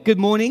Good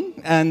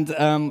morning, and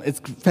it's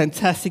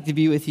fantastic to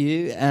be with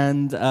you.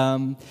 And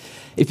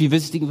if you're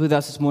visiting with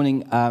us this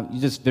morning,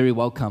 you're just very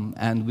welcome.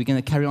 And we're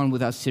going to carry on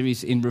with our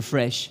series in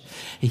Refresh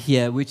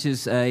here, which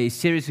is a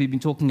series we've been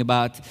talking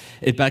about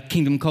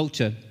kingdom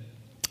culture.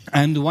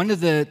 And one of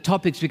the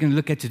topics we're going to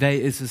look at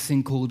today is this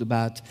thing called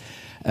about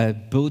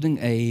building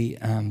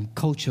a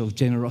culture of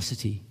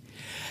generosity.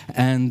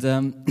 And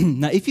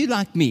now, if you're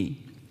like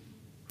me,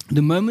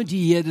 the moment you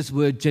hear this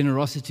word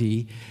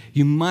generosity,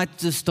 you might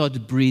just start to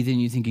breathe in.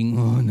 You're thinking,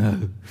 oh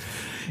no,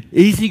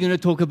 is he going to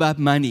talk about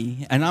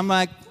money? And I'm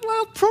like,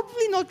 well,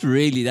 probably not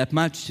really that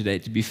much today,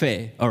 to be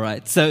fair. All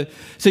right, so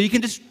you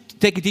can just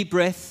take a deep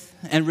breath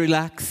and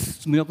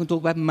relax. We're not going to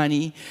talk about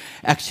money,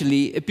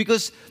 actually,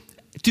 because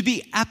to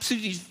be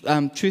absolutely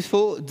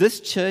truthful,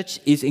 this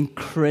church is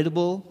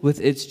incredible with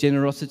its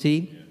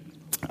generosity.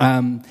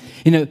 Whether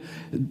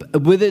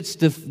it's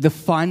the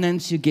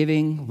finance you're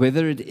giving,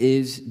 whether it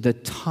is the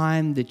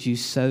time that you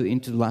sow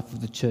into the life of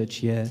the church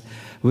here,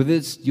 whether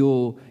it's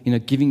your,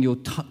 giving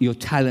your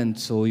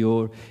talents or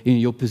your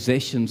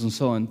possessions and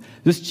so on,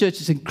 this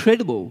church is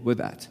incredible with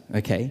that.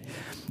 Okay,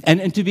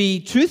 and to be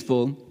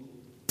truthful,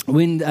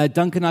 when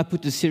Duncan and I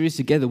put this series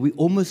together, we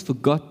almost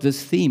forgot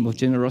this theme of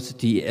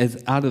generosity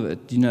as out of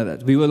it. Do you know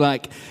that? We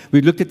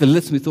looked at the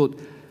list and we thought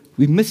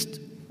we missed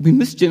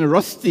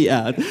generosity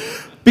out.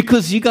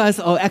 Because you guys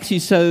are actually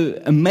so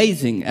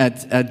amazing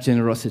at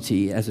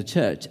generosity as a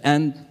church.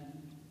 And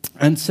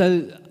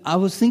so I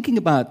was thinking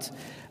about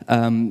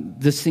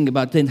this thing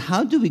about then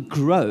how do we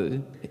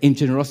grow in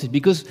generosity?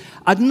 Because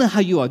I don't know how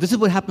you are. This is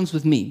what happens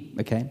with me,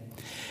 okay?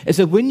 And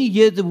so when you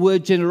hear the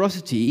word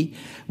generosity,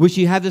 which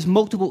you have this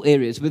multiple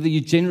areas, whether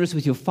you're generous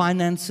with your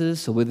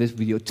finances or whether it's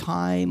with your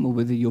time or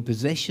whether your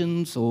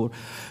possessions or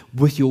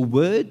with your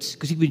words,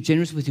 because you can be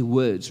generous with your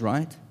words,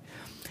 right?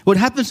 What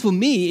happens for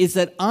me is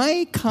that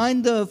I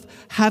kind of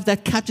have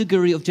that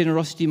category of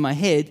generosity in my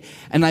head,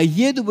 and I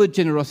hear the word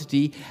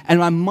generosity, and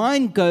my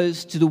mind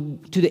goes to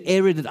the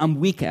area that I'm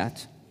weak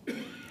at.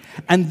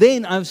 And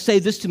then I say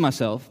this to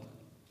myself,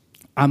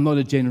 I'm not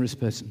a generous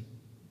person.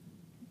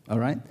 All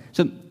right?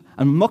 So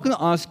I'm not going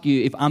to ask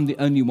you if I'm the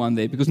only one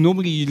there, because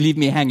normally you leave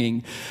me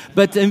hanging.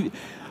 But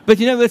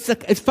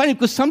it's funny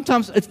because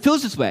sometimes it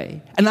feels this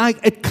way, and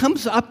it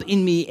comes up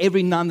in me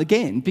every now and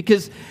again.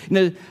 Because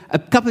a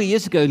couple of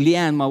years ago,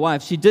 Leanne, my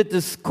wife, she did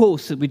this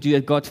course that we do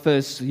at God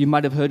First. You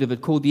might have heard of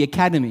it, called the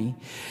Academy,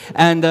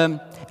 and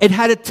it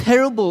had a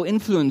terrible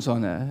influence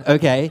on her.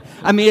 Okay,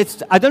 I mean,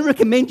 I don't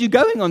recommend you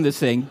going on this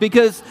thing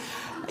because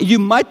you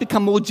might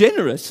become more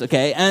generous.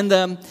 Okay,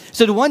 and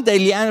so the one day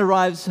Leanne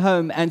arrives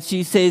home and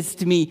she says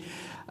to me.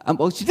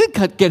 She did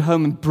get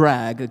home and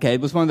brag, okay?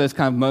 It was one of those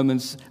kind of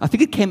moments. I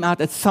think it came out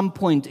at some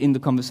point in the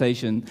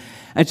conversation.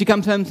 And she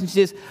comes home and she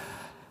says,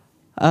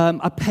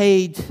 I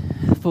paid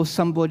for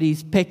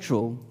somebody's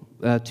petrol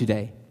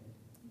today.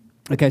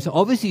 Okay, so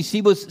obviously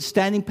she was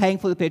standing paying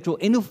for the petrol.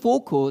 In the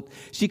forecourt,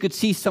 she could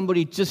see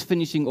somebody just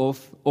finishing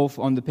off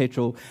on the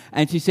petrol.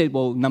 And she said,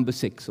 well, number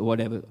 6 or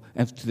whatever,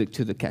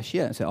 to the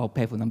cashier. I said, I'll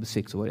pay for number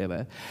 6 or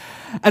whatever.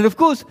 And of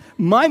course,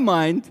 my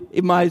mind,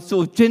 in my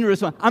sort of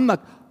generous mind, I'm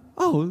like,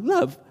 oh,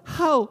 love,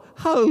 how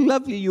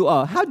lovely you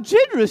are, how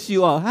generous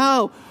you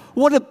are,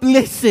 what a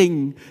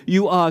blessing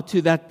you are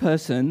to that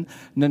person.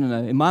 No.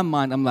 In my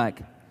mind, I'm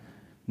like,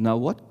 now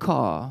what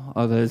car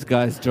are those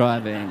guys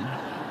driving?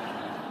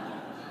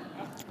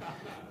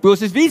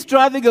 Because if he's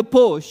driving a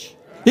Porsche,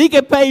 he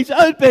can pay his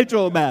own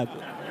petrol, man.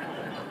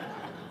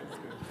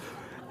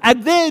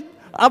 And then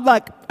I'm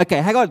like,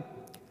 okay, hang on.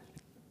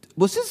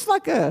 Was this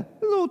like a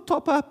little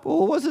top-up,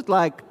 or was it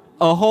like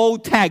a whole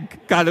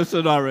tank kind of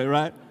scenario,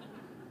 right?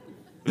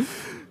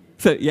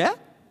 So, yeah?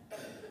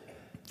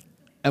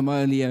 Am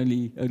I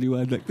only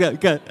one? Like,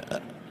 okay.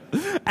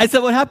 And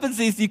so what happens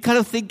is you're kind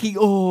of thinking,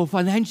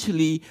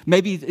 financially,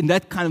 maybe in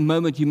that kind of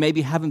moment you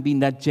maybe haven't been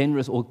that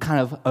generous or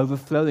kind of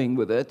overflowing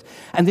with it.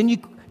 And then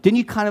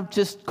you kind of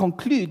just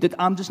conclude that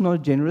I'm just not a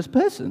generous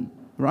person,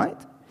 right?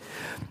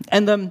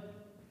 And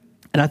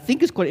I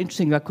think it's quite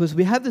interesting because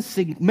we have this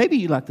thing, maybe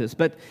you like this,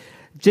 but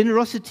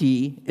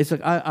generosity is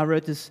like, I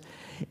wrote this,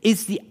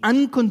 is the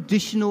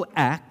unconditional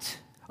act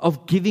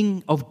of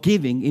giving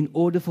in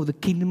order for the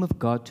kingdom of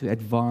God to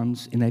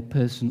advance in a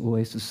person or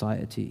a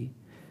society.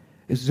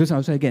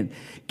 I'll say again.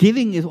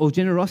 Giving or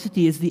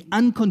generosity is the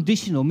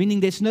unconditional, meaning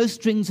there's no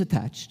strings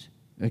attached,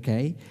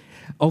 okay?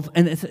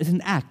 And it's an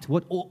act,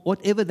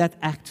 whatever that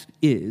act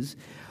is,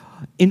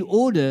 in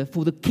order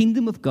for the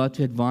kingdom of God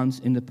to advance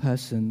in the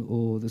person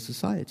or the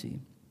society.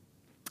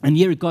 And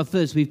here at God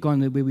First, we've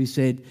gone where we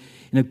said,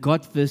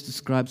 God First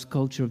describes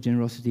culture of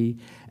generosity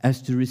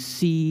as to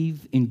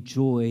receive,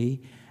 enjoy,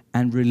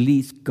 and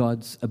release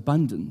God's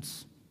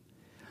abundance.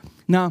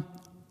 Now,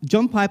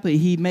 John Piper,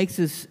 he makes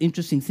this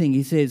interesting thing.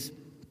 He says,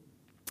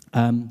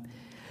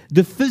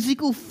 the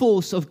physical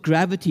force of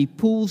gravity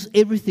pulls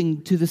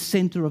everything to the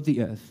center of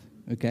the earth,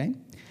 okay?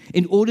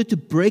 In order to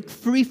break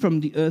free from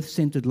the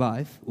earth-centered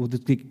life, or to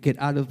get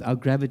out of our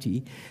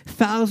gravity,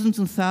 thousands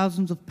and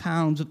thousands of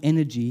pounds of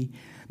energy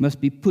must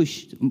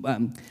push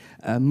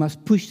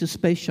the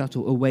space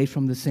shuttle away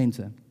from the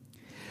center.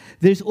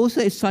 There is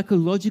also a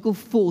psychological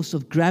force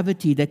of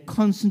gravity that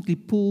constantly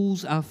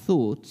pulls our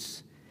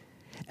thoughts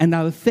and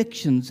our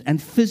affections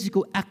and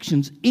physical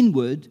actions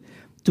inward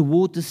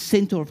toward the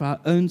center of our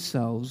own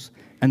selves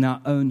and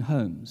our own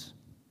homes.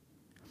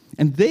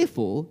 And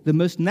therefore, the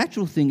most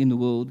natural thing in the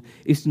world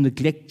is to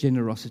neglect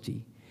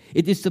generosity.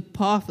 It is the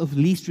path of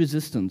least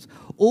resistance.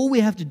 All we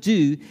have to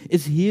do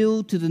is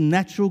yield to the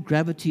natural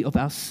gravity of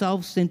our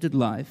self-centered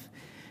life,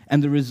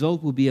 and the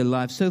result will be a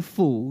life so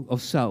full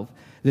of self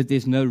that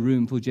there's no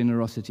room for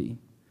generosity.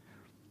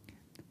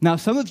 Now,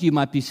 some of you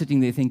might be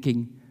sitting there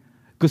thinking,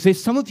 because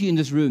there's some of you in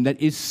this room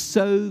that is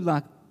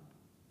so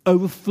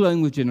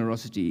overflowing with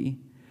generosity,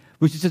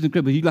 which is just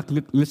incredible. You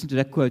listen to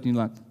that quote and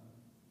you're like,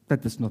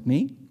 that's not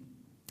me.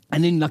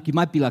 And then you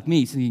might be like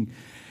me, thinking,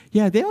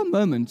 yeah, there are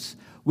moments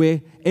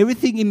where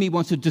everything in me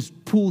wants to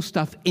just pull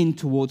stuff in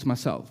towards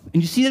myself.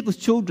 And you see that with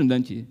children,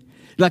 don't you?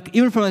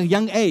 Even from a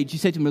young age, you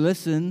say to them,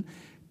 listen,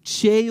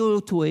 share your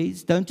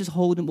toys, don't just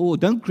hold them all.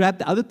 Don't grab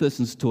the other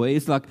person's toy.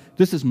 It's like,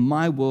 this is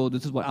my world,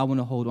 this is what I want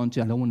to hold on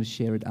to. I don't want to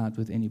share it out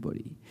with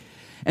anybody.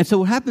 And so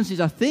what happens is,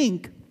 I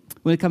think,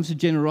 when it comes to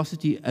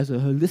generosity as a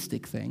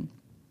holistic thing,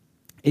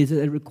 is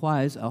that it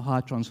requires a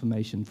heart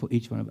transformation for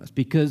each one of us.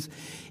 Because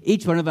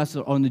each one of us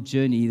are on a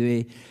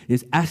journey.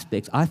 There's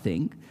aspects, I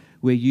think,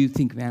 where you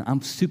think, man,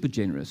 I'm super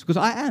generous. Because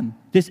I am.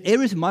 There's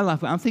areas in my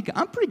life where I'm thinking,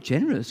 I'm pretty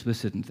generous with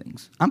certain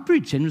things. I'm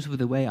pretty generous with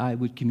the way I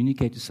would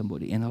communicate to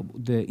somebody and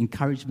the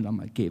encouragement I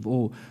might give,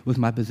 or with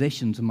my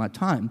possessions and my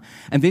time.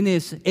 And then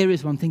there's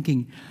areas where I'm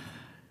thinking,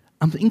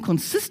 I'm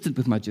inconsistent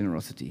with my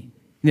generosity.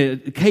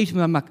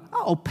 Occasionally I'm like,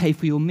 I'll pay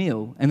for your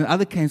meal. And in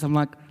other cases I'm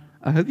like,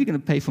 I hope you're going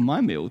to pay for my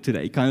meal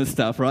today, kind of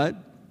stuff, right?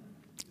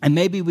 And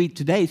maybe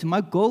so my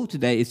goal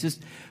today is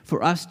just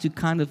for us to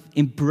kind of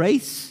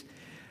embrace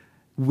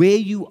where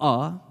you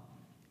are,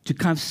 to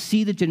kind of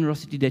see the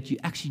generosity that you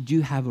actually do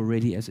have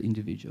already as an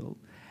individual,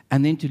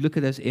 and then to look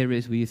at those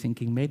areas where you're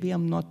thinking, maybe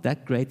I'm not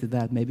that great at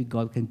that, maybe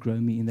God can grow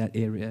me in that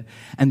area.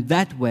 And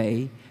that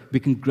way, we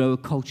can grow a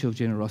culture of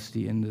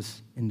generosity in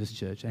this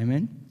church.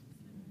 Amen?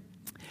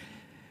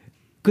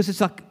 Because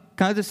it's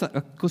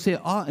because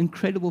there are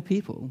incredible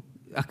people.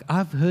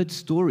 I've heard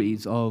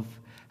stories of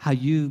how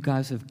you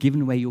guys have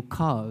given away your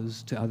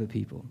cars to other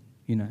people,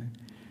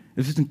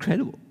 It's just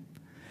incredible.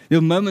 There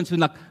are moments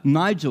when,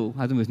 Nigel,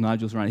 I don't know if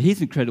Nigel's around,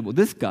 he's incredible.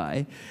 This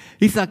guy,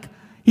 he's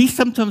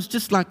sometimes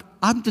just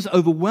I'm just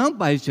overwhelmed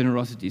by his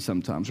generosity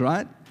sometimes,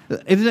 right?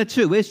 Isn't that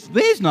true?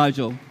 Where's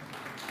Nigel?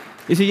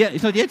 Is he yet?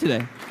 He's not here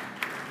today.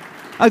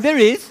 Oh, there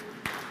he is.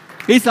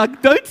 He's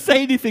like, don't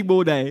say anything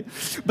more, Day.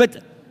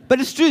 But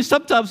it's true,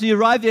 sometimes you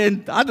arrive here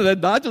and, I don't know,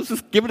 Nigel's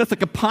just giving us a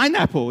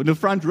pineapple in the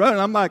front row, and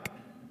I'm like,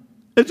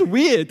 it's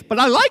weird, but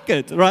I like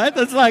it, right?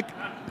 It's like,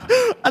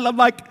 and I'm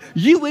like,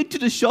 you went to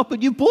the shop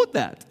and you bought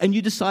that, and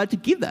you decided to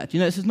give that.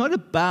 It's not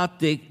about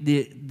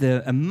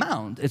the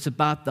amount, it's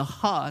about the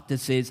heart that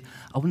says,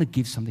 I want to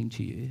give something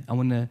to you. I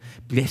want to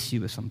bless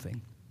you with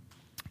something.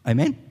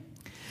 Amen?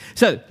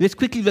 So, let's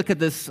quickly look at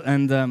this,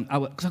 and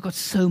because I've got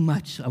so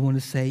much I want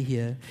to say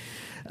here.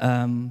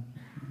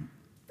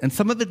 And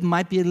some of it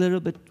might be a little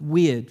bit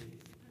weird,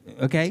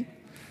 okay?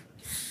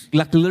 A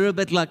little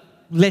bit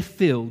left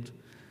field.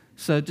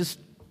 So just,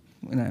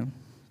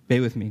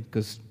 bear with me,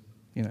 because,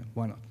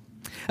 why not?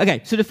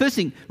 Okay, so the first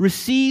thing,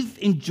 receive,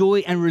 enjoy,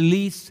 and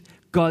release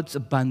God's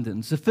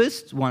abundance. The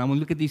first one, I want to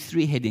look at these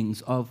three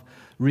headings of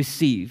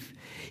receive.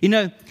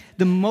 The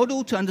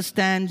model to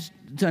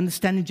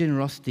understanding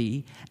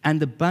generosity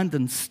and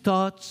abundance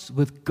starts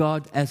with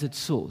God as its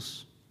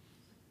source.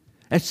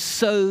 That's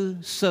so,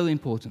 so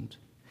important.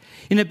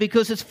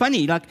 Because it's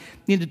funny,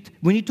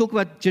 when you talk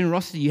about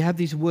generosity, you have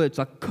these words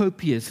like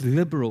copious,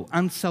 liberal,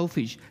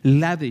 unselfish,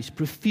 lavish,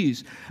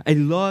 profuse, a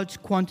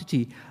large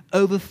quantity,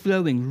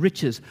 overflowing,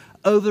 riches,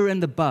 over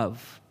and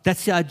above.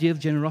 That's the idea of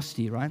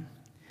generosity, right?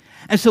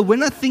 And so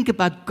when I think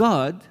about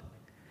God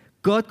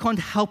can't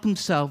help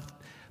himself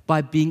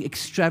by being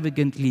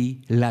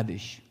extravagantly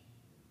lavish.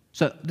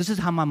 So this is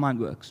how my mind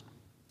works.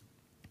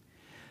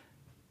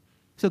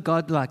 So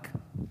God,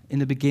 in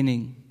the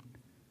beginning,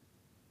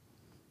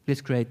 let's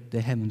create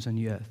the heavens and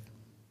the earth.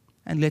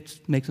 And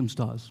let's make some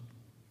stars.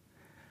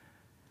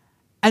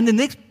 And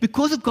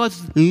because of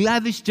God's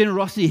lavish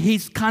generosity,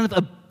 his kind of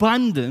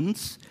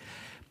abundance,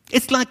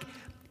 it's like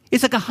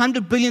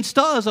 100 billion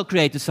stars are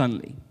created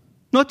suddenly.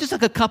 Not just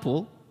a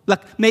couple.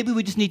 Maybe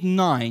we just need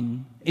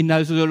 9 in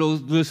this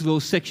little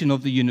section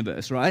of the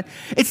universe, right?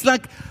 It's 1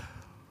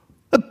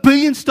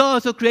 billion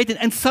stars are created,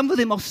 and some of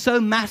them are so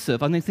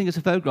massive. I think it's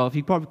a photograph,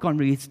 you probably can't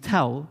really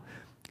tell.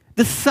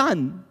 The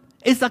sun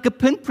is like a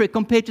pinprick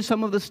compared to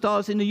some of the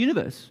stars in the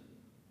universe,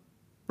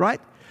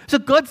 right? So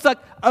God's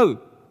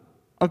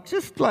I've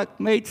just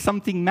made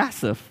something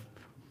massive,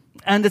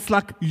 and it's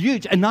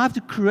huge, and now I have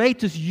to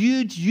create this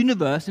huge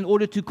universe in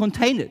order to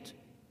contain it.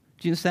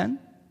 Do you understand?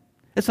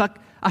 It's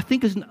I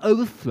think it's an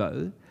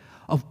overflow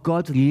of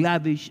God's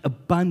lavish,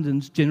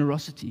 abundance,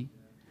 generosity,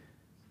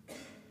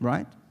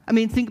 right?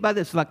 Think about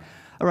this, all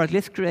right,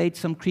 let's create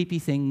some creepy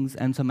things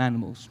and some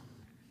animals.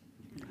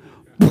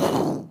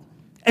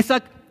 It's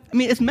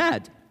it's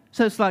mad.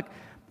 So it's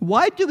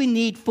why do we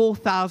need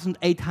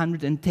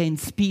 4,810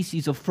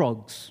 species of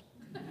frogs?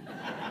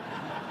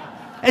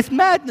 It's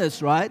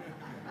madness, right?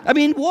 I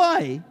mean,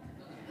 why?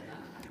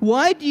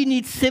 Why do you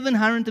need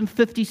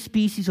 750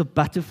 species of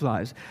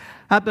butterflies?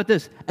 How about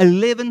this?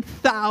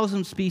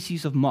 11,000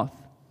 species of moth.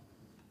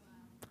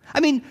 I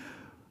mean,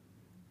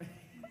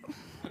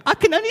 I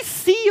can only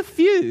see a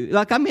few.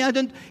 Like, I mean, I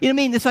don't, you know what I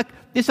mean?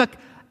 There's like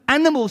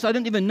animals I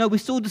don't even know. We're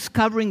still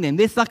discovering them.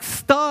 There's like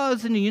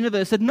stars in the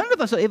universe that none of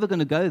us are ever going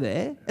to go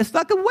there. It's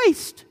like a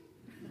waste.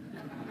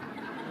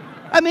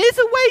 I mean, it's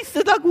a waste.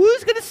 It's like,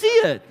 who's going to see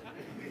it?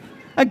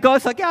 And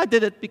God's like, yeah, I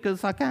did it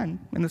because I can.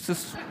 And it's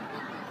just,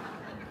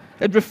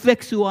 it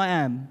reflects who I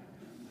am.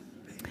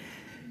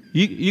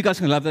 You guys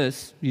can love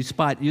this. You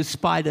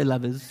spider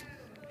lovers.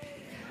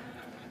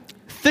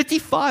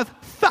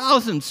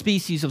 35,000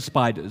 species of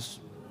spiders.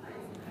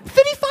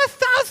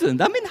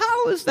 35,000! I mean,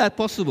 how is that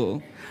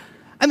possible?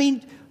 I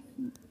mean,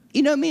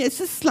 you know what I mean? It's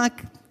just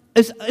like,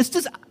 it's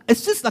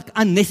just like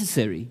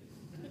unnecessary.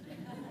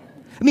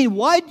 I mean,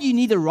 why do you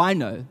need a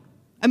rhino?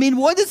 I mean,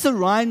 what is a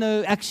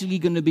rhino actually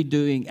going to be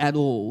doing at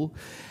all?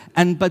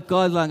 But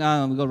God's like,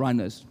 oh, we've got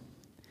rhinos.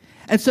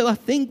 And so I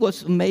think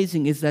what's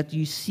amazing is that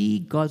you see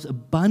God's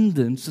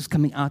abundance just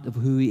coming out of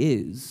who He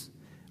is,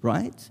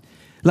 right?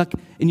 Like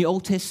in the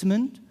Old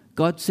Testament,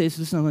 God says,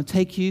 listen, I'm going to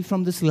take you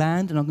from this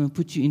land and I'm going to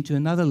put you into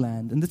another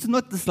land. And it's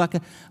not just like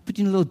put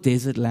you in a little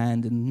desert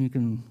land and you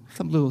can,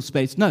 some little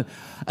space. No,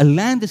 a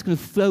land that's going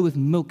to flow with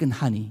milk and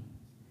honey.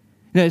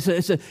 You know,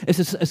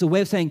 it's a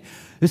way of saying,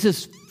 this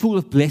is full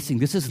of blessing.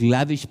 This is a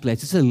lavish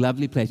place. This is a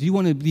lovely place. You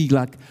want to be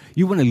like,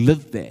 you want to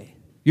live there.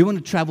 You want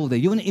to travel there.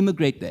 You want to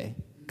immigrate there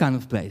kind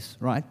of place,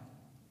 right?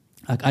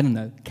 Like, I don't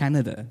know,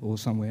 Canada or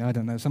somewhere. I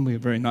don't know, somewhere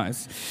very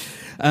nice.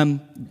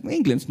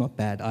 England's not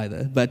bad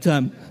either. But,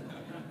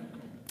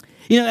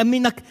 you know, I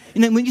mean, like,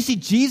 you know, when you see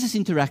Jesus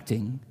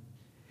interacting,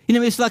 you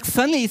know, it's like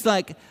suddenly it's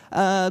like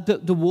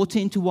the water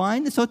into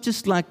wine. It's not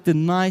just like the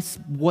nice,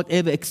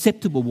 whatever,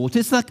 acceptable water.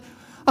 It's like,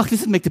 oh,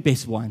 this will make the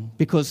best wine.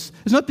 Because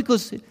it's not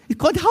because he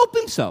can't help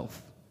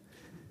himself.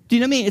 Do you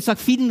know what I mean? It's like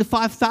feeding the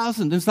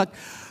 5,000. It's like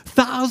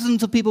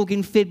thousands of people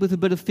getting fed with a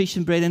bit of fish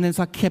and bread, and then it's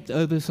like kept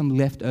over some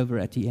leftover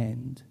at the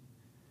end.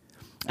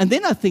 And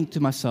then I think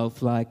to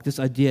myself, like, this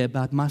idea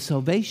about my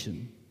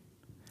salvation.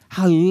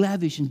 How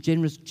lavish and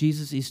generous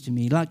Jesus is to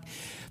me. Like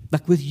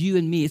with you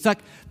and me. It's like,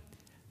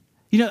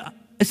 you know,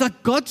 it's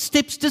like God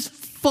steps just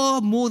far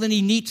more than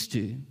He needs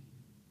to.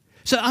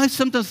 So I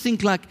sometimes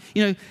think like,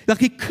 you know, like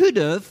He could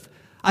have,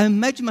 I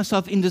imagine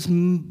myself in this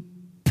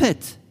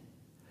pit,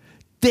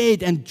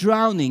 dead and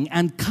drowning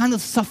and kind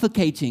of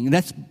suffocating. And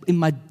that's in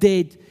my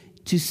dead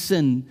to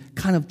sin,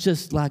 kind of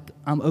just like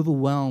I'm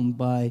overwhelmed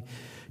by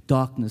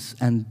darkness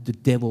and the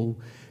devil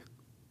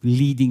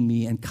leading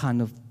me and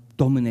kind of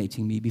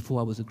dominating me before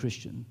I was a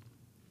Christian.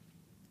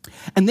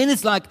 And then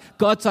it's like,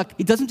 God's like,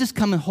 He doesn't just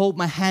come and hold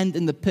my hand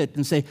in the pit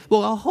and say,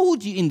 well, I'll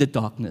hold you in the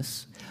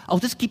darkness. I'll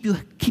just keep you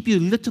a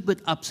little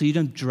bit up so you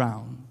don't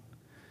drown.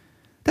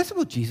 That's not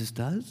what Jesus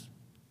does.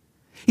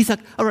 He's like,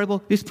 all right,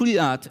 well, let's pull you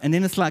out. And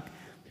then it's like,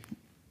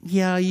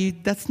 yeah,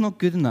 that's not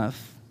good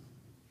enough.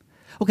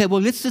 Okay,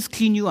 well, let's just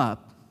clean you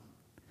up.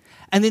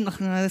 And then, no,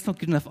 that's not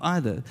good enough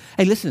either.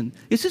 Hey, listen,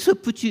 let's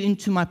just put you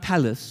into my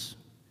palace.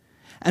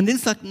 And then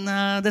it's like,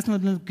 nah, that's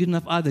not good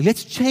enough either.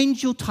 Let's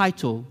change your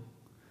title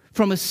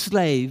from a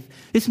slave.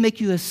 Let's make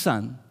you a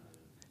son.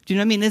 Do you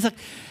know what I mean? It's like,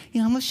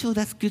 yeah, I'm not sure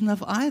that's good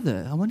enough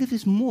either. I wonder if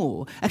there's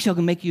more. Actually, I'm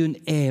going to make you an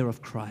heir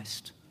of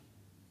Christ.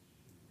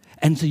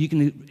 And so you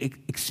can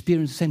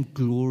experience the same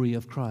glory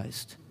of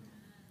Christ.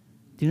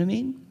 Do you know what I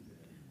mean?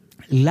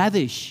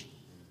 Lavish.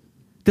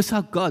 This is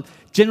our God.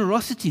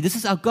 Generosity. This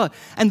is our God.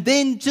 And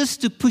then just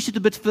to push it a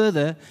bit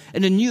further,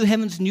 in the new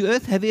heavens, new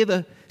earth, have you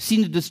ever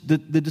seen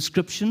the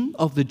description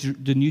of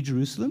the New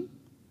Jerusalem?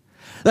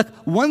 Like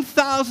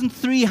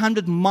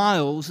 1,300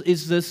 miles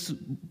is this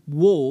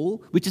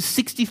wall, which is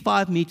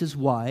 65 meters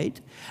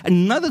wide,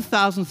 another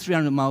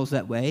 1,300 miles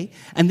that way,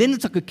 and then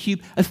it's like a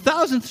cube,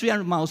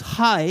 1,300 miles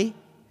high,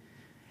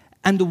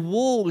 and the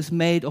wall is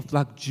made of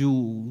like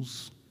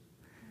jewels,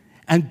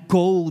 and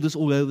gold is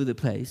all over the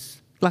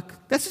place.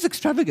 Like, that's just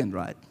extravagant,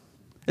 right?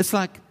 It's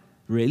like,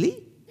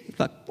 really? It's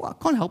like, well,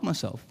 I can't help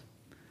myself.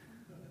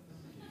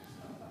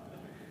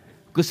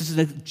 Because this is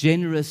a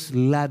generous,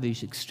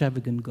 lavish,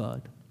 extravagant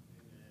God.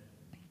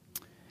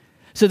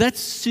 So that's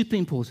super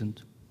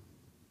important.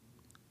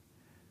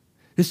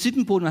 It's super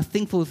important, I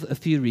think, for a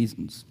few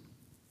reasons.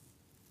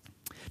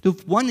 The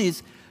one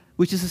is,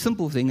 which is a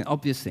simple thing, an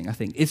obvious thing, I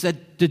think, is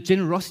that the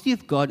generosity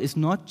of God is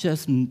not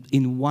just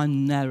in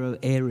one narrow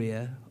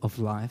area of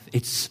life.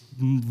 It's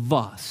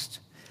vast.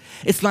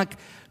 It's like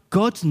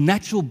God's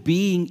natural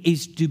being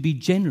is to be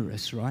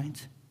generous,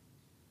 right?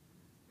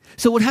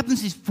 So what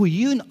happens is for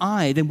you and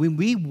I, then when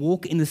we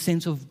walk in the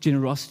sense of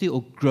generosity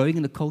or growing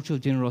in the culture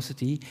of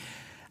generosity,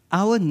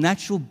 our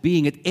natural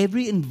being at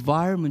every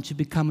environment should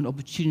become an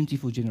opportunity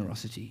for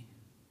generosity.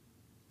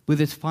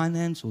 Whether it's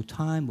finance or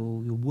time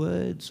or your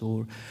words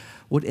or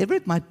whatever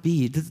it might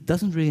be, it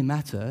doesn't really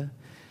matter.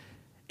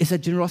 It's that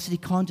generosity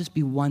can't just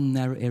be one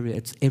narrow area,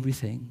 it's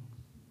everything.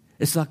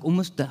 It's like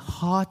almost the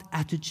heart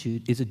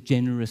attitude is a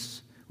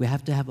generous. We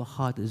have to have a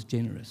heart that is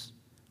generous.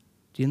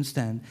 Do you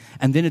understand?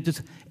 And then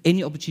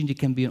any opportunity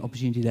can be an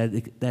opportunity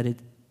that it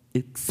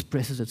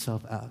expresses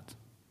itself out.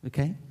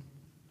 Okay?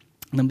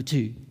 Number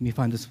 2, let me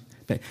find this.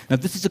 Now,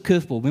 this is a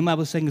curveball. Remember I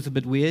was saying it's a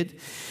bit weird?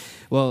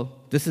 Well,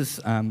 this is,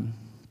 I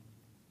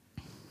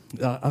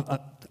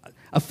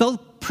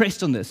felt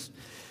pressed on this.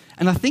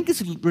 And I think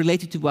it's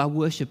related to our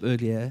worship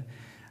earlier.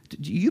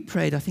 You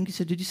prayed, I think you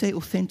said, did you say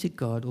authentic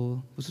God?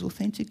 Or was it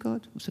authentic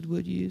God? Was that the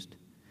word you used?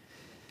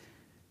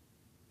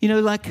 You know,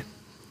 like,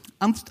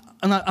 I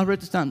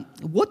wrote this down.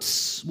 What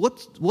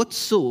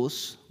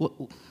source,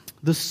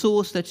 the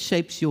source that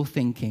shapes your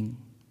thinking?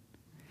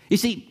 You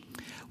see,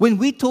 when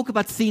we talk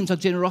about themes like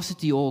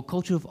generosity or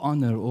culture of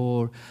honor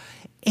or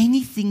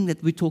anything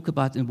that we talk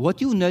about, and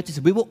what you'll notice,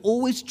 we will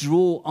always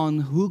draw on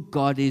who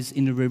God is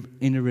in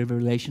a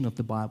revelation of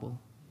the Bible.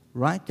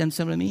 Right? Do you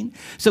understand what I mean?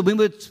 So when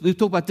we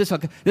talk about this,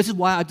 like, this is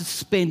why I just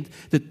spent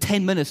the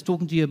 10 minutes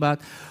talking to you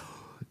about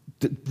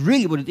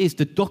really what it is,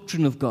 the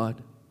doctrine of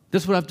God.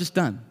 That's what I've just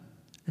done.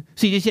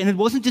 See, and it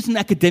wasn't just an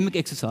academic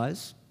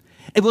exercise.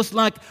 It was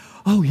like,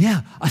 oh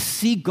yeah, I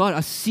see God, I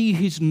see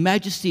His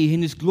majesty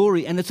and His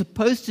glory, and it's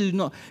supposed to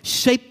not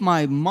shape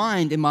my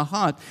mind and my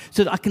heart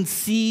so that I can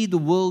see the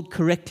world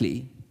correctly.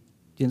 Do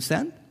you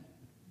understand?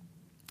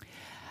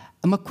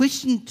 And my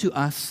question to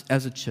us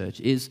as a church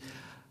is,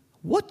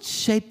 what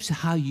shapes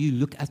how you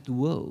look at the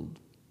world?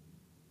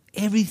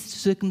 Every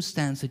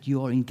circumstance that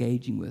you are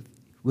engaging with,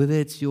 whether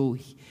it's your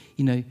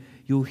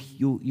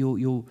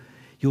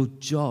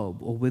job,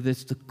 or whether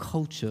it's the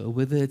culture, or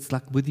whether it's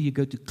like whether you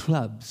go to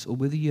clubs, or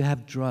whether you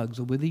have drugs,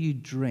 or whether you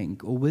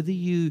drink, or whether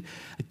you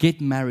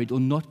get married or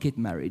not get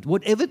married,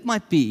 whatever it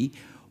might be,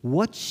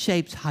 what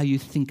shapes how you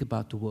think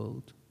about the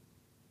world?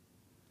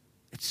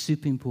 It's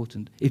super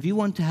important. If you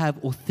want to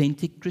have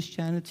authentic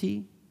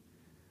Christianity,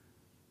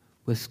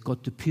 it's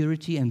got the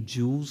purity and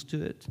jewels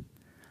to it,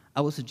 I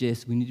would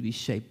suggest we need to be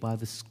shaped by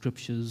the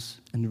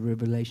scriptures and the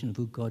revelation of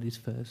who God is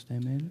first.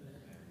 Amen?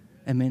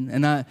 Amen.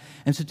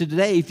 And so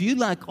today, if you're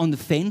like on the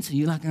fence and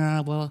you're like,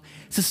 well,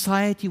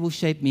 society will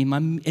shape me,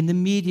 and the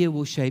media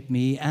will shape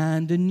me,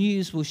 and the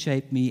news will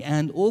shape me,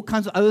 and all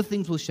kinds of other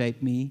things will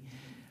shape me,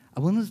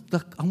 I want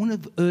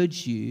to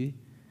urge you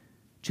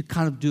to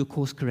kind of do a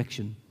course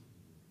correction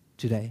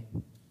today.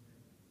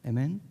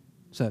 Amen?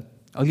 So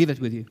I'll leave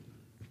it with you.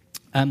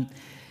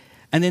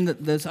 And then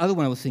there's the other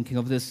one I was thinking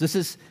of. This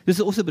is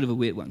also a bit of a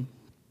weird one.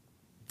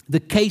 The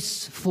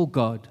case for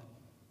God.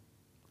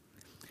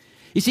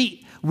 You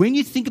see, when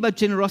you think about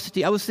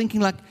generosity, I was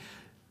thinking like,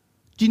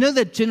 do you know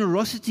that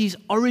generosity's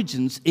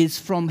origins is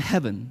from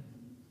heaven?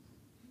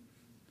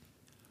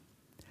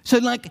 So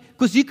like,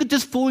 because you could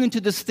just fall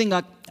into this thing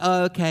like,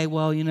 oh, okay,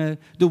 well, you know,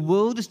 the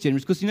world is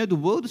generous. Because, you know, the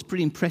world is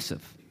pretty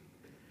impressive.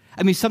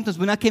 I mean, sometimes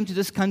when I came to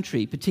this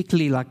country,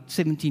 particularly like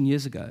 17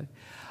 years ago,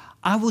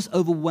 I was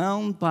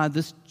overwhelmed by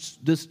this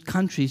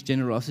country's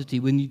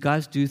generosity. When you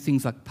guys do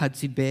things like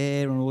Pudsey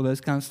Bear and all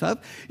those kind of stuff,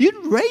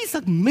 you'd raise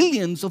like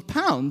millions of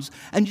pounds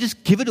and you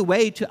just give it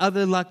away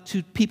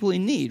to people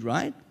in need,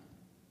 right?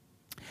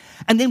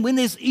 And then when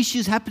there's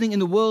issues happening in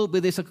the world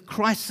where there's a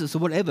crisis or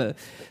whatever,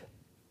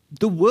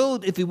 the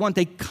world, if you want,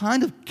 they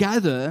kind of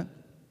gather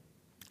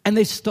and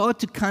they start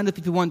to kind of,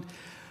 if you want,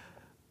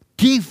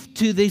 give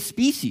to their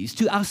species,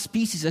 to our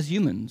species as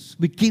humans.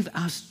 We take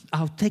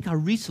our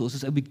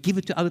resources and we give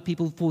it to other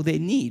people for their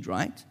need,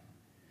 right?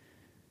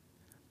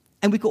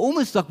 And we could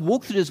almost like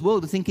walk through this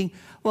world thinking,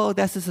 well,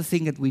 that's just a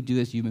thing that we do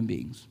as human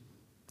beings.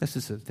 That's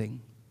just a thing.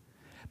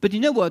 But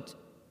you know what?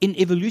 In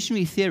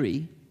evolutionary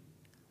theory,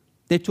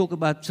 they talk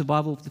about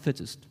survival of the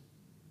fittest.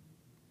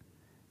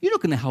 You're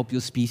not going to help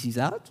your species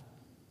out.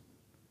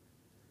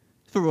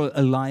 For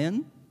a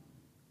lion.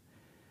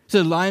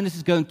 So the lioness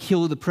is going to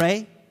kill the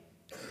prey.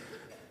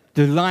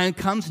 The lion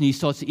comes and he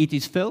starts to eat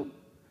his fill.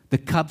 The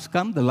cubs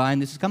come, the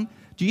lionesses come.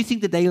 Do you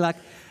think that they like,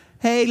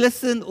 hey,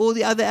 listen, all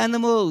the other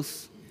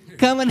animals,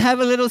 come and have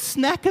a little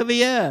snack over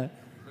here.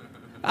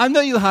 I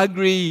know you're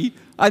hungry.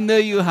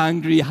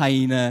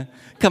 Hyena.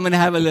 Come and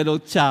have a little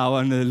chow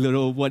and a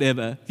little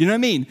whatever. You know what I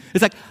mean?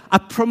 It's like, I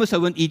promise I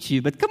won't eat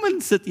you, but come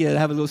and sit here and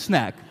have a little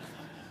snack.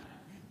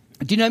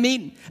 Do you know what I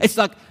mean? It's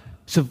like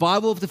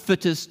survival of the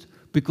fittest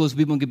because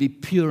we want to be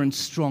pure and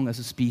strong as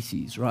a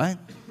species, right?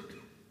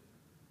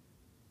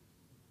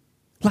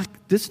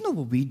 Like, this is not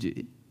what we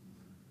do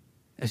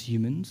as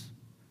humans.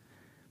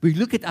 We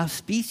look at our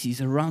species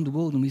around the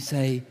world and we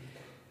say,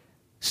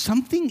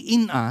 something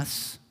in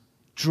us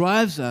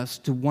drives us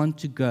to want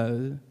to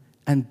go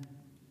and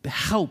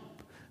help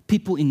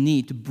people in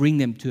need to bring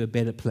them to a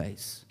better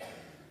place.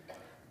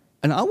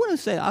 And I want to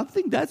say, I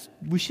think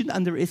we shouldn't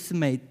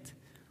underestimate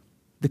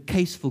the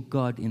case for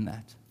God in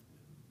that.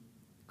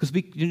 Because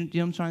you know what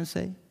I'm trying to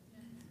say?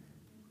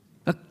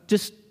 Like,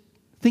 just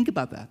think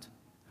about that.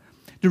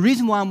 The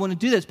reason why I want to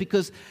do that is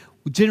because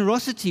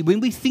generosity, when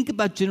we think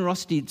about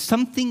generosity,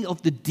 something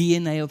of the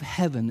DNA of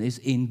heaven is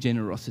in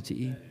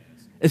generosity.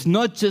 It's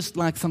not just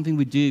like something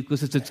we do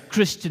because it's a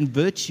Christian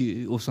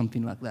virtue or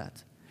something like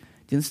that.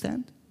 Do you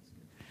understand?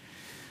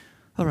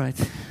 All right,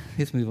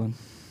 let's move on.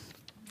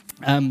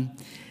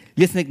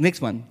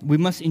 Next one. We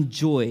must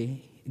enjoy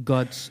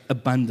God's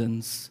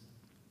abundance.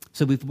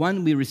 So with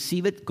one, we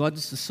receive it. God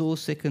is the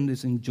source. Second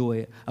is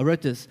enjoy. I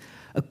wrote this.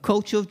 A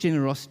culture of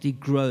generosity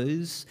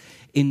grows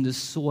in the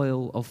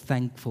soil of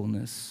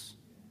thankfulness.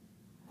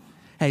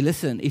 Hey,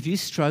 listen, if you're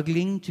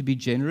struggling to be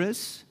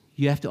generous,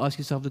 you have to ask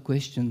yourself the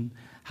question,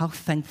 how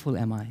thankful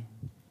am I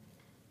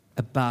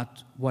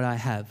about what I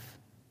have?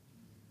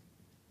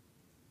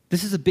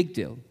 This is a big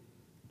deal.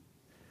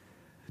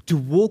 To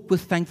walk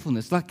with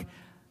thankfulness. Like,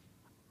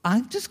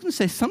 I'm just going to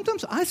say,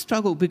 sometimes I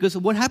struggle because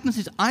what happens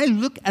is I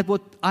look at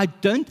what I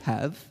don't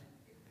have,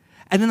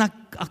 and then I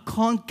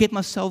can't get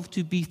myself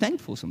to be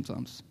thankful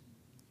sometimes.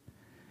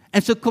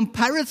 And so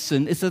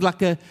comparison is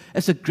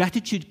it's a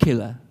gratitude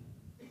killer.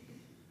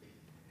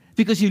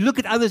 Because you look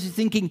at others, you're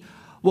thinking,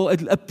 well,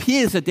 it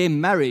appears that their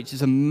marriage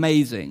is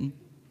amazing.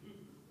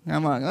 And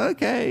I'm like,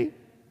 okay.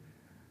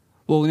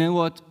 Well, you know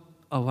what?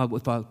 Oh,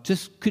 if I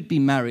just could be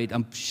married,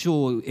 I'm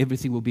sure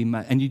everything will be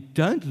married. And you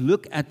don't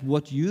look at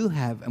what you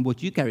have and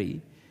what you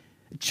carry.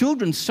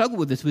 Children struggle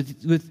with this,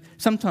 with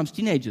sometimes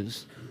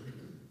teenagers.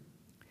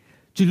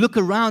 To look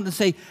around and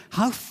say,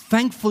 how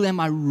thankful am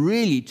I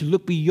really to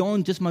look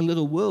beyond just my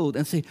little world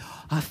and say,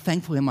 how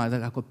thankful am I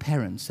that I've got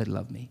parents that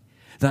love me,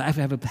 that I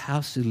have a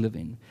house to live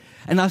in.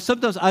 And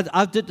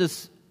I did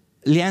this,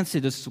 Leanne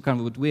said this kind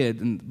of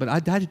weird, but I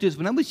had to do this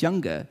when I was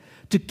younger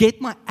to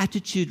get my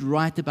attitude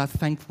right about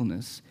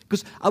thankfulness.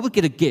 Because I would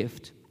get a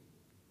gift.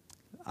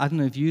 I don't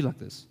know if you like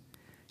this.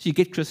 So you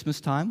get Christmas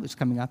time, it's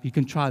coming up, you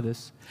can try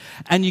this.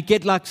 And you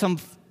get like some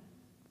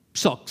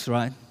socks,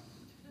 right?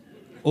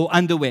 Or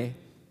underwear.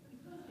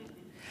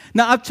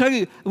 Now, I'll tell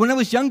you, when I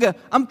was younger,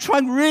 I'm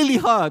trying really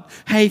hard.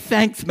 Hey,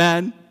 thanks,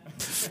 man.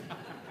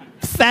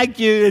 Thank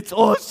you, it's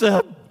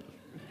awesome.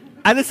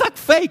 And it's like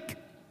fake.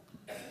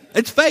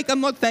 It's fake,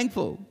 I'm not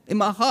thankful. In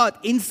my heart,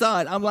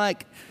 inside, I'm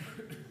like,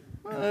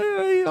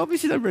 you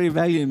obviously don't really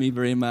value me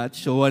very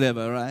much or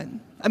whatever, right?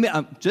 I mean,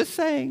 I'm just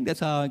saying that's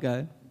how I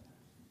go.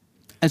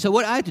 And so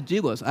what I had to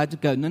do was, I had to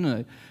go,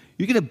 no,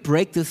 you're going to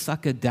break this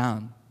sucker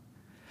down.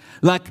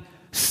 Like,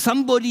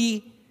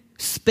 somebody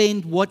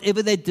spent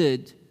whatever they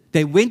did.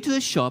 They went to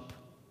a shop,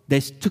 they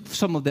took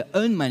some of their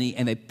own money,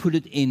 and they put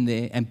it in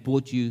there and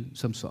bought you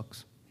some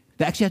socks.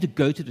 They actually had to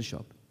go to the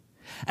shop.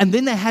 And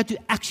then they had to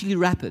actually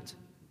wrap it,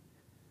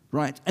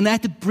 right? And they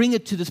had to bring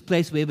it to this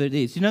place, wherever it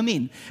is. You know what I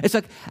mean? It's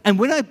like, and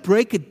when I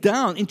break it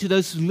down into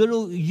those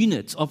little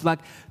units of like,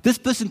 this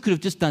person could have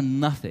just done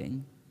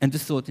nothing and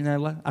just thought, you know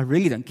what, I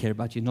really don't care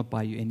about you, not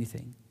buy you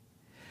anything.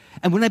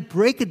 And when I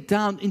break it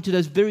down into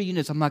those very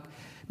units, I'm like,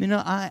 you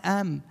know,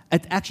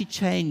 it actually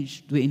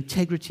changed the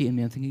integrity in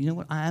me. I'm thinking, you know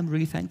what, I am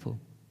really thankful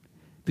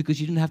because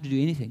you didn't have to do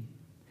anything.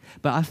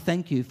 But I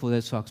thank you for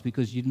those socks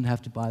because you didn't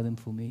have to buy them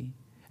for me.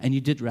 And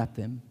you did wrap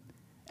them.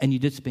 And you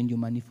did spend your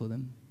money for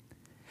them.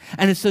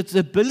 And so it's the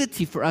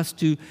ability for us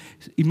to,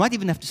 you might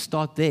even have to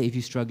start there if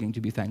you're struggling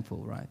to be thankful,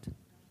 right?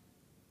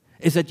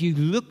 Is that you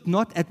look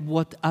not at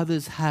what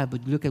others have,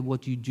 but look at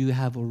what you do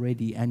have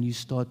already, and you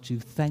start to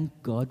thank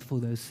God for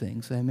those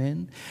things,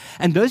 amen?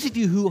 And those of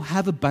you who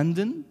have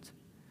abundant,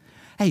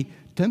 hey,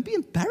 don't be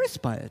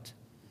embarrassed by it.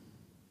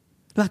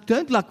 Like,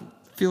 don't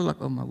feel like,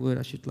 oh my word,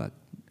 I should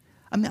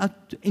I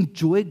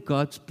enjoy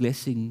God's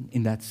blessing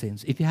in that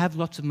sense. If you have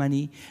lots of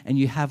money and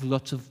you have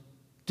lots,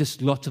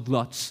 just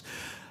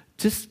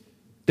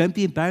don't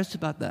be embarrassed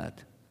about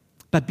that.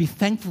 But be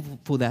thankful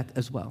for that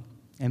as well.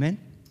 Amen?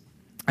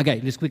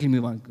 Okay, let's quickly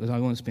move on because I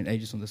don't want to spend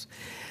ages on this.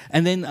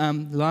 And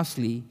then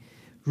lastly,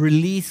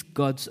 release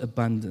God's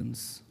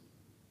abundance.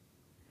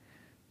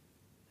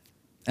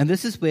 And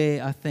this is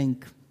where I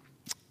think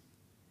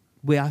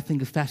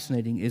is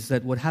fascinating is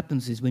that what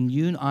happens is when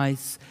you and I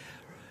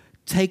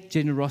take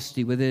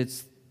generosity, whether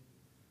it's,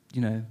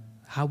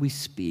 how we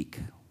speak,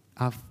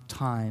 our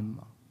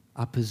time,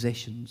 our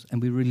possessions,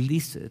 and we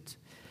release it.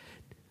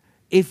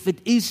 If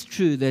it is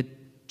true that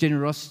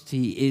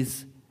generosity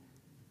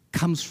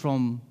comes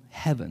from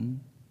heaven,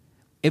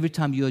 every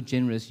time you are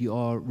generous, you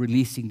are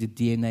releasing the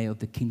DNA of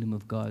the kingdom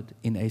of God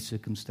in a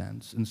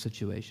circumstance and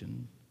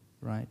situation,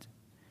 right?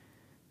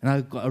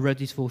 And I wrote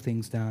these 4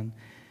 things down.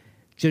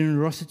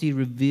 Generosity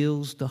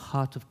reveals the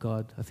heart of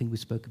God. I think we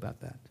spoke about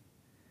that.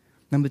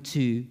 Number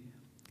 2,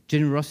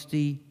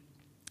 generosity,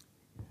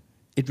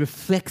 it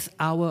reflects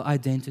our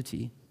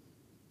identity.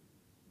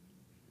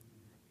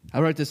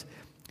 I wrote this.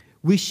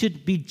 We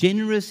should be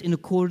generous in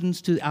accordance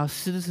to our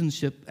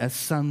citizenship as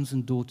sons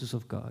and daughters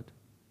of God.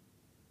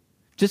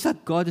 Just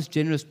like God is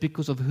generous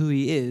because of who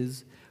He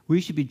is,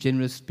 we should be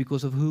generous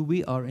because of who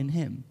we are in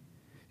Him.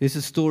 There's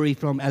a story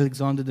from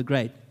Alexander the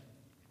Great.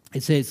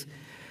 It says,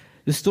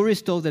 the story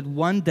is told that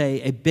one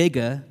day a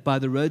beggar by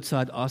the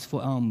roadside asked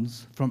for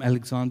alms from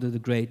Alexander the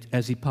Great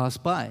as he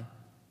passed by.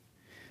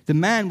 The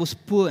man was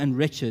poor and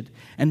wretched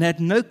and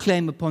had no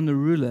claim upon the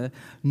ruler,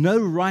 no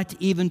right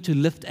even to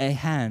lift a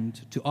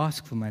hand to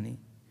ask for money.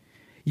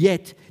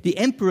 Yet the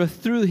emperor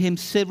threw him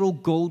several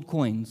gold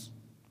coins.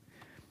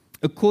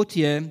 A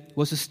courtier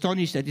was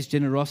astonished at his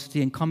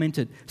generosity and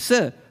commented,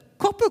 "Sir,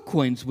 copper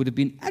coins would have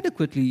been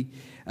adequately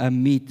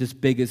meet this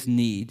beggar's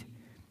need.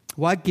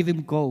 Why give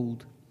him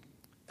gold?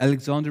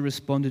 Alexander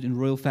responded in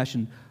royal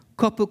fashion,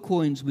 copper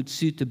coins would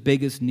suit the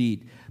beggar's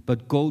need,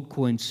 but gold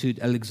coins suit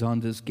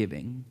Alexander's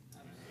giving.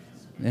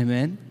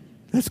 Amen?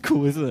 That's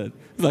cool, isn't it?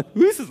 It's like,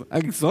 who's this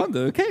Alexander?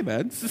 Okay,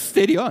 man, just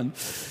steady on.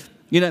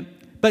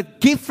 But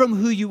give from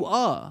who you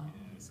are.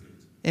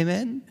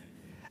 Amen?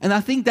 And I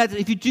think that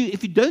if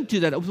you don't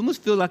do that, I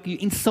almost feel like you're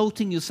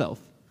insulting yourself.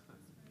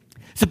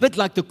 It's a bit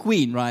like the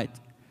Queen, right?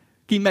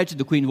 Can you imagine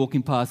the Queen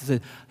walking past and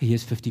saying,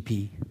 here's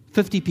 50p.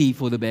 50p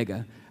for the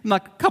beggar. I'm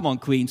like, come on,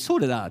 Queen,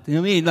 sort it out. You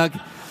know what I mean? Like,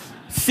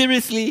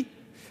 seriously?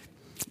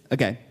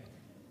 Okay.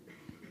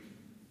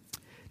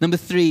 Number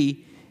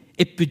 3,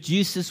 it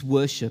produces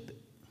worship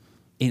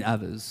in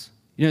others.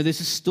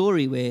 There's a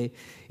story where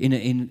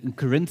in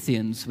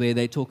Corinthians where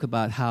they talk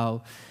about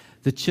how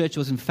the church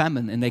was in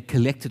famine and they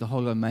collected a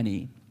whole lot of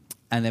money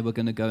and they were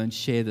going to go and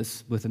share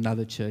this with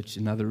another church,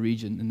 another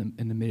region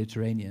in the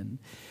Mediterranean.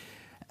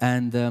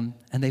 And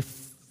they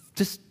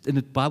and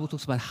the Bible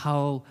talks about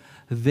how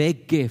their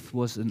gift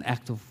was an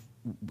act of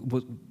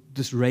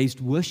just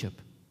raised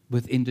worship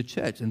within the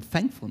church and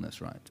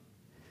thankfulness, right?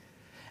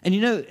 And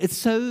it's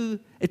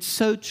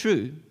so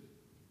true.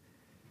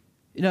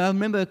 I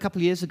remember a couple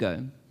of years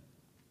ago,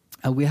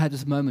 we had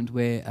this moment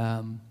where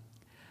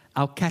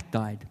our cat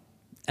died.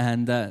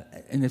 And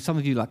there's some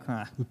of you like,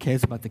 who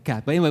cares about the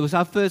cat? But anyway, it was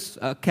our first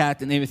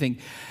cat and everything.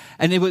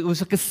 And it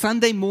was like a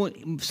Sunday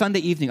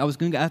evening. I was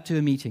going to go out to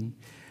a meeting.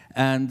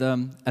 And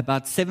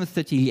about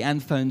 7:30,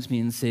 Leanne phones me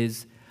and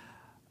says,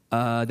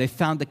 they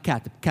found the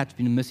cat. The cat's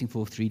been missing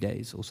for 3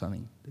 days or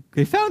something.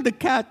 They found the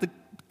cat. The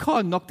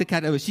car knocked the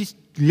cat over. She's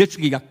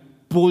literally like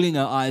bawling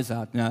her eyes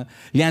out.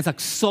 Leanne's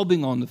like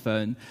sobbing on the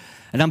phone.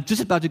 And I'm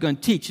just about to go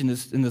and teach in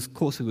this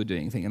course we were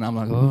doing. And I'm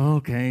like, oh,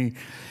 okay.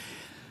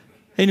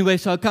 Anyway,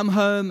 so I come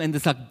home, and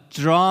there's like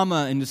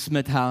drama in the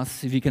Smith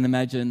house, if you can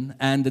imagine.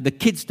 And the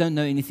kids don't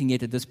know anything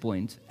yet at this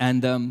point.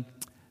 And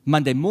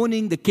Monday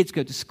morning, the kids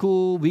go to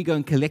school. We go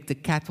and collect the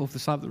cat off the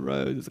side of the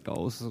road. It's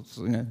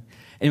like,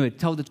 Anyway,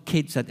 tell the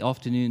kids that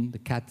afternoon the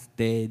cat's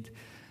dead.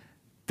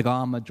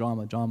 Drama,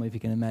 if you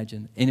can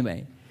imagine.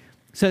 Anyway,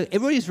 so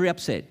everybody's very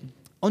upset.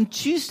 On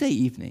Tuesday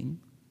evening,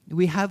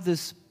 we have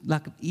this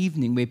like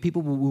evening where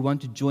people who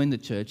want to join the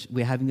church,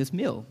 we're having this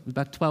meal.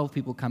 About 12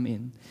 people come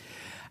in.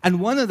 And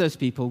one of those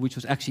people, which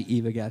was actually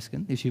Eva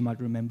Gaskin, if you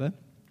might remember,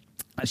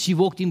 she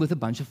walked in with a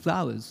bunch of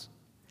flowers.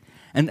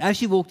 And as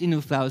she walked in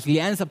with flowers,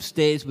 Leanne's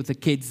upstairs with the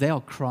kids. They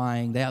are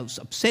crying. They are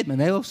upset, man.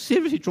 They are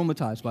seriously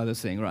traumatized by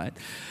this thing, right?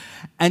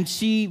 And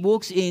she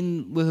walks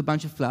in with a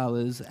bunch of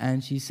flowers,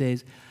 and she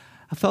says,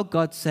 I felt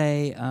God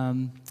say,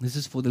 this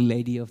is for the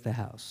lady of the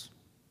house.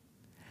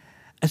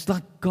 It's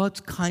like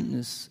God's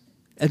kindness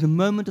at a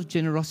moment of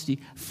generosity.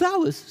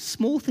 Flowers,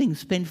 small things,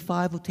 spend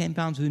 £5 or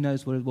 £10, who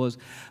knows what it was.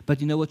 But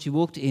you know what? She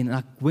walked in, and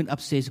I went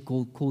upstairs and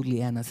called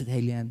Leanne. I said,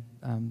 hey,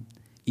 Leanne,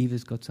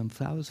 Eva's got some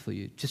flowers for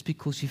you. Just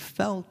because she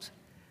felt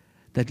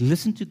that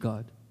listened to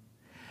God,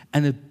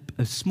 and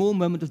a small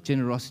moment of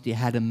generosity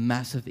had a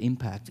massive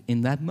impact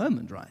in that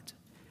moment, right?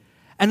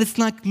 And it's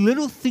like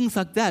little things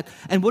like that.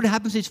 And what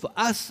happens is for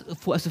us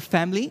as a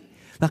family,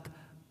 like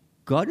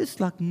God is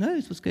like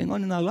knows what's going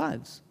on in our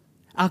lives.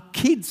 Our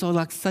kids are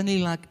like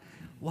suddenly like,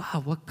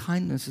 wow, what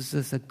kindness is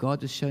this that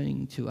God is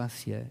showing to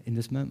us here in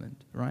this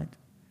moment, right?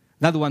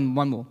 Another one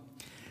more.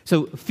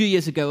 So a few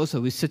years ago also,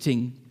 we're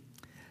sitting,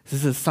 this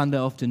is a Sunday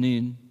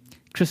afternoon,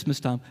 Christmas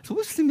time. So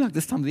it seems like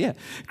this time of the year,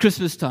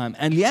 Christmas time.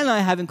 And Leanne and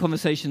I are having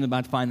conversation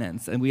about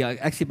finance. And we are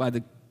actually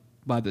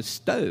by the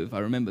stove, I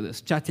remember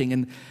this, chatting.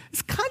 And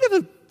it's kind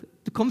of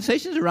the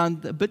conversation's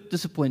around a bit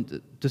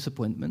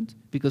disappointment,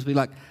 because we've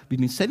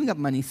been saving up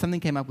money, something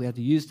came up, we had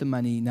to use the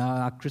money, now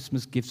our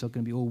Christmas gifts are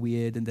going to be all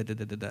weird, and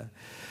da-da-da-da-da. And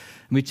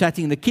we're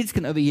chatting, and the kids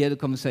can overhear the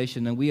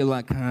conversation, and we are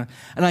like, and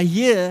I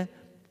hear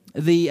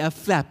the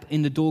flap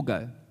in the door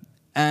go.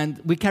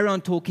 And we carry on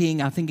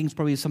talking. I'm thinking it's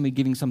probably somebody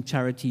giving some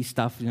charity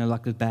stuff,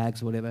 like the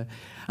bags or whatever.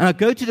 And I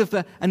go to the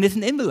flap, and there's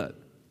an envelope.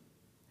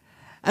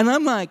 And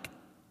I'm like,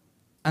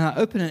 and I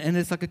open it, and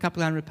there's like a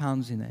couple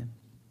 £100 in there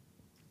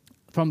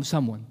from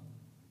someone.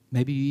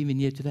 Maybe you even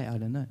here today, I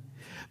don't know.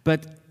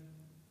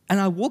 And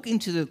I walk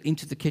into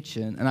the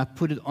kitchen, and I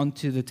put it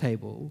onto the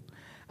table,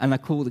 and I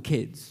call the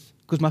kids.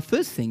 Because my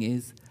first thing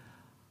is,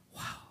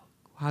 wow,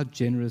 how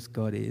generous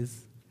God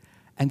is.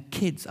 And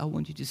kids, I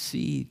want you to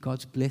see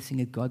God's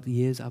blessing, and God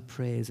hears our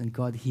prayers, and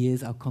God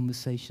hears our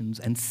conversations.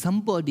 And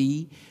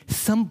somebody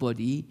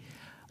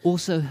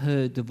also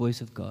heard the voice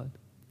of God.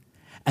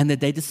 And that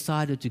they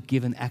decided to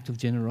give an act of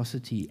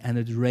generosity, and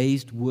it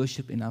raised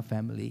worship in our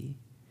family.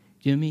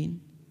 Do you know what I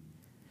mean?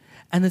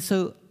 And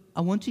so I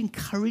want to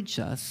encourage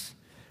us,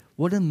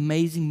 what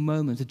amazing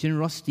moments of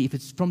generosity. If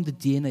it's from the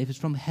DNA, if it's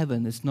from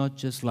heaven, it's not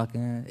just like,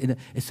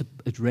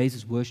 it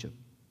raises worship.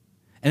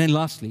 And then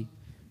lastly,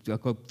 I'll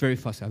go very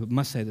fast. I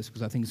must say this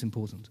because I think it's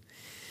important.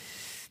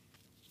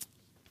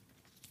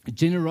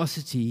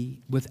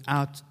 Generosity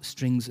without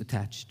strings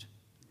attached.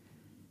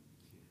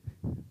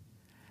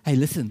 Hey,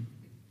 listen.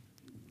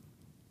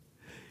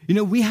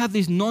 We have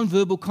these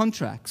non-verbal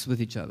contracts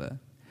with each other.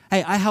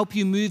 Hey, I help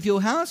you move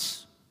your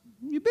house.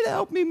 You better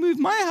help me move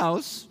my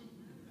house.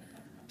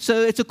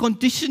 So it's a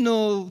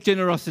conditional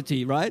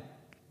generosity, right?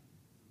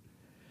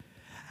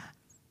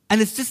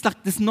 And it's just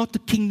like, this is not the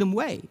kingdom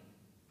way.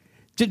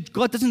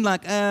 God doesn't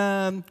like,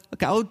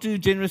 okay, I'll do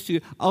generous to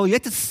you. I'll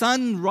let the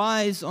sun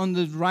rise on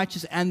the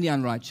righteous and the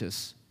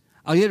unrighteous.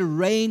 I'll let it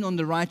rain on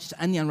the righteous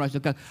and the unrighteous.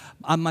 Okay,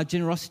 my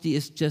generosity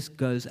just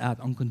goes out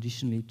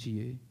unconditionally to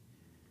you.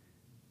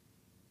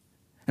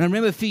 And I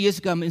remember a few years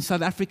ago, I'm in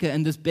South Africa,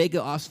 and this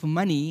beggar asked for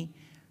money,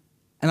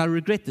 and I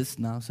regret this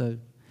now,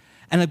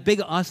 and a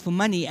beggar asked for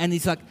money, and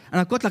he's like,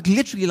 and I've got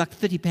literally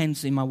 30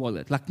 pence in my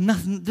wallet,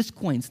 nothing, this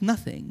coin's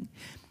nothing.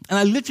 And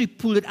I literally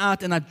pull it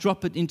out and I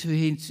drop it into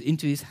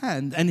his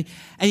hand. And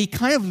he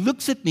kind of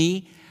looks at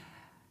me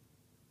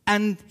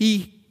and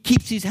he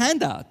keeps his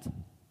hand out.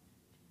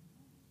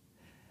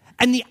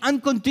 And the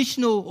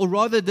unconditional, or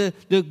rather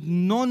the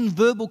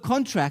non-verbal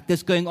contract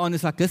that's going on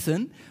is like,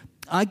 listen,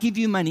 I give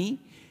you money,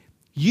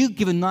 you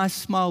give a nice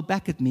smile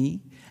back at me,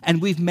 and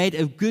we've made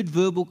a good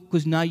verbal,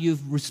 because now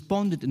you've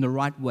responded in the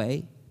right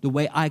way, the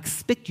way I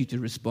expect you to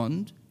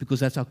respond, because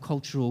that's our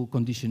cultural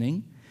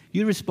conditioning.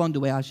 You respond the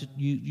way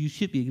you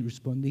should be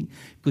responding,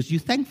 because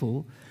you're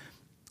thankful.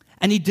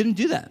 And he didn't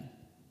do that.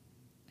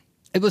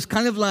 It was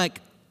kind of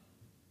like,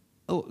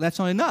 oh, that's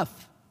not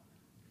enough.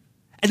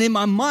 And in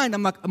my mind,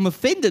 I'm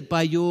offended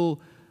by your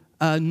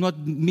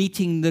not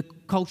meeting the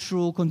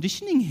cultural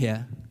conditioning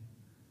here.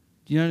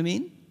 Do you know what I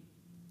mean?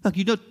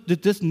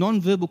 This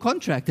non-verbal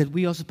contract that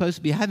we are supposed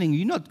to be having,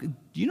 you're not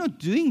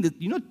doing that,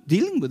 you're not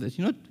dealing with it,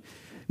 you're not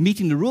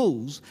meeting the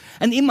rules.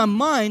 And in my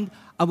mind,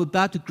 I'm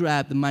about to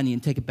grab the money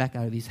and take it back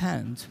out of his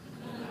hand.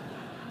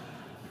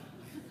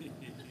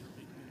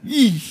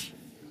 Yeesh.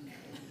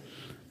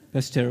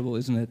 That's terrible,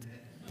 isn't it?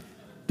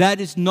 That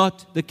is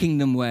not the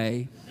kingdom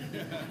way.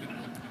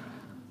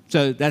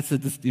 So that's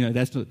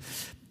not.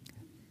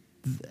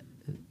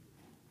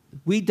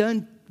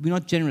 We're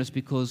not generous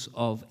because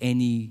of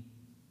any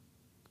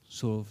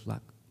sort of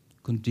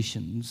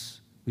conditions.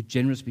 We're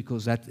generous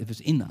because that if it's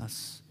in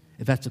us,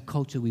 if that's a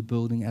culture we're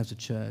building as a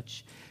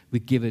church, we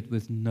give it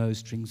with no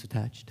strings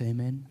attached.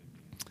 Amen?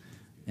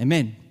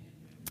 Amen.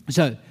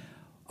 So,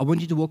 I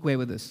want you to walk away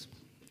with this.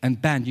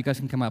 And band, you guys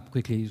can come up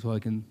quickly so I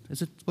can...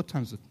 What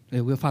time is it?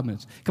 Yeah, we have 5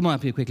 minutes. Come on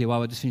up here quickly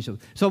while I just finish up.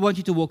 So I want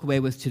you to walk away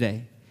with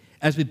today,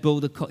 as we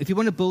build if you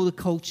want to build a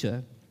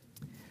culture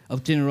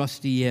of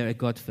generosity here at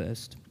God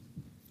First,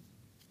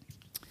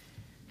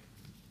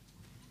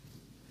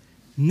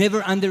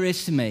 never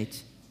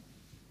underestimate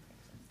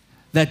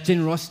that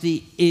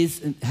generosity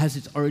has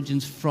its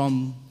origins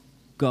from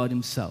God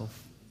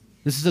himself.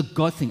 This is a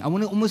God thing. I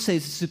want to almost say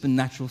it's a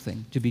supernatural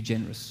thing to be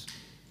generous.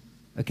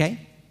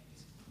 Okay?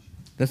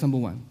 That's number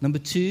one. Number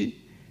two,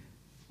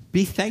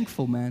 be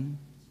thankful, man.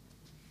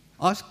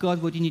 Ask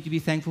God what you need to be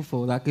thankful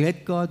for.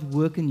 Let God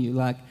work in you.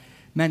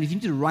 Man, if you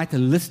need to write a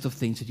list of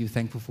things that you're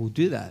thankful for,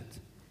 do that.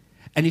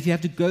 And if you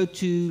have to go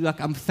to,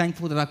 I'm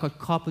thankful that I got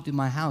carpet in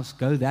my house,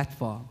 go that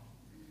far.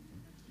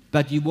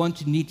 But you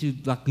need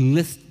to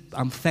list,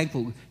 I'm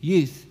thankful.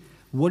 Youth,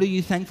 what are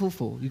you thankful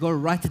for? You've got to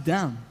write it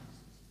down.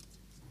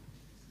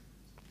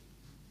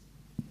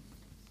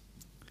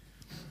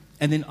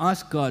 And then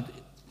ask God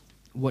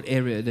what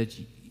area that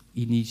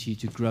He needs you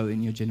to grow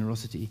in your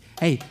generosity.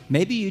 Hey,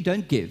 maybe you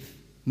don't give.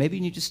 Maybe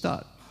you need to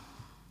start.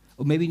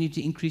 Or maybe you need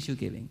to increase your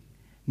giving.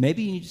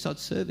 Maybe you need to start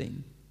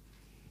serving.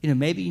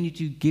 Maybe you need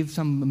to give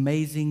some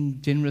amazing,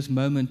 generous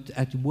moment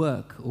at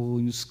work or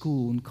in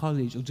school, in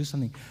college, or do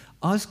something.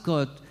 Ask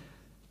God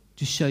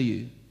to show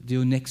you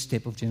your next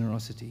step of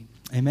generosity.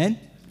 Amen?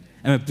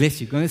 And I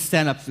bless you. Go and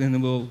stand up and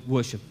then we'll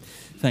worship.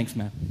 Thanks,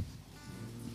 man.